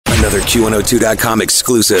Another Q102.com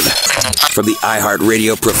exclusive from the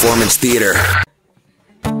iHeartRadio Performance Theater.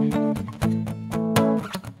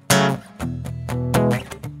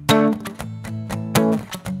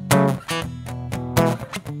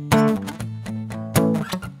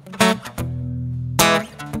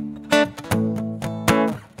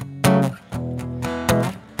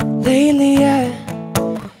 Lately I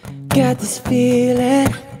got this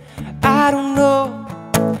feeling, I don't know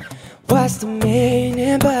what's the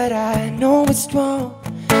meaning, but I know it's wrong,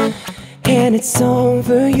 and it's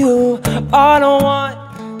over you. All I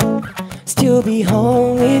want, still be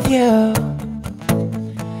home with you.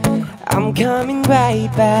 I'm coming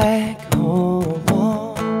right back home.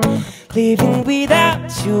 Leaving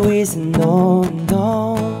without you is a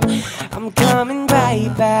no-no. I'm coming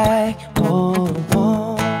right back home.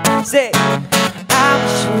 Say, I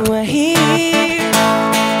wish you were here.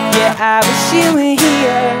 Yeah, I wish you were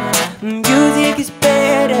here. Music is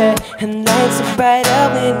better and lights are brighter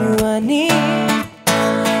when you are near.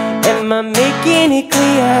 Am I making it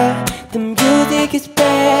clear? The music is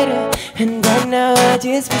better, and right now I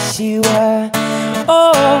just wish you were.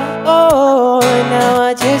 Oh, now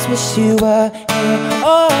I just wish you were here.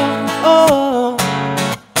 Oh,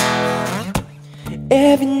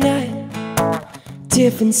 every night,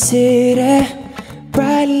 different city,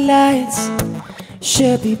 bright lights,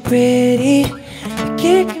 should be pretty. I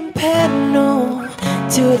can't compare, no,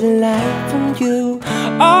 to the light from you.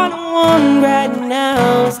 All I want right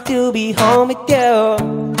now is to be home with you.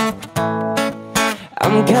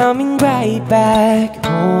 I'm coming right back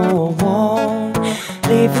home.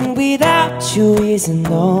 Living without you is a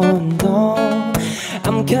no-no.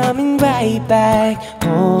 I'm coming right back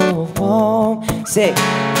home. Say,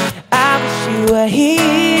 I wish you were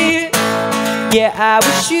here. Yeah, I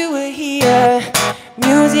wish you were here.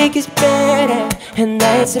 Music is better and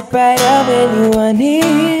lights are brighter when you are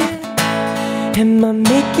near. Am I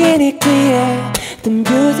making it clear? The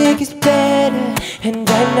music is better, and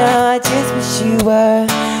right now I just wish you were.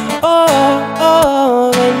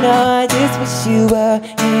 Oh, right now I just wish you were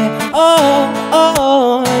here.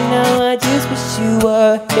 Oh, right now I just wish you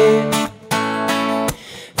were here.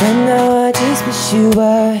 Right now I just wish you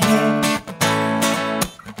were here.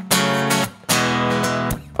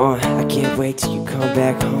 I can't wait till you come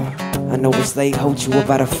back home. I know it's late, hold you up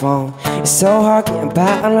by the phone. It's so hard getting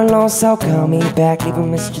by all alone, so call me back, leave a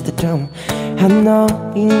message at the tone. I know,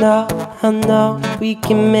 you know, I know we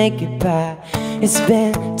can make it by. It's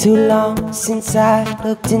been too long since I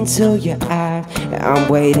looked into your eyes. I'm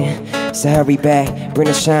waiting, so hurry back, bring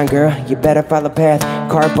the shine, girl. You better follow path.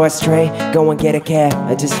 Car, bus, train, go and get a cab,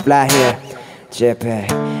 or just fly here.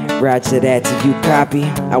 Jetpack, roger that till you copy.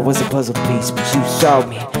 I was a puzzle piece, but you saw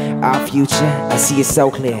me. Our future, I see it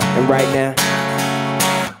so clear. And right now,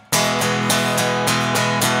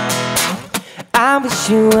 I wish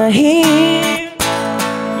you were here.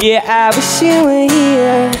 Yeah, I wish you were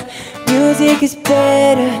here. Music is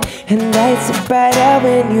better and lights are brighter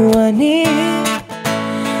when you are near.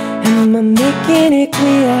 Am I making it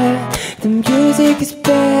clear? The music is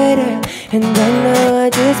better, and right now I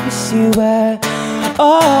just wish you were.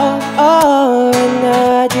 Oh, right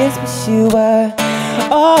now I just wish you were.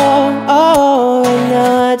 Oh, right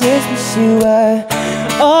now I just wish you were.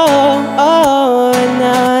 Oh, right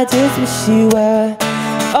now I just wish you were.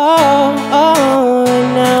 Oh, right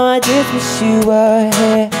now I just wish you were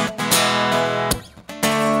here.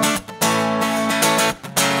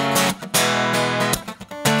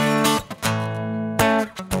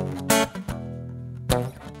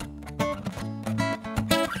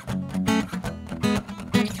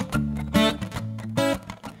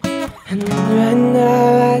 And right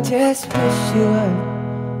now I just wish you were.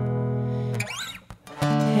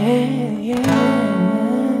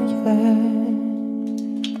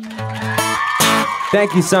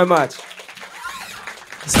 Thank you so much.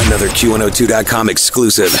 Another Q102.com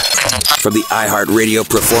exclusive from the iHeartRadio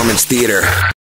Performance Theater.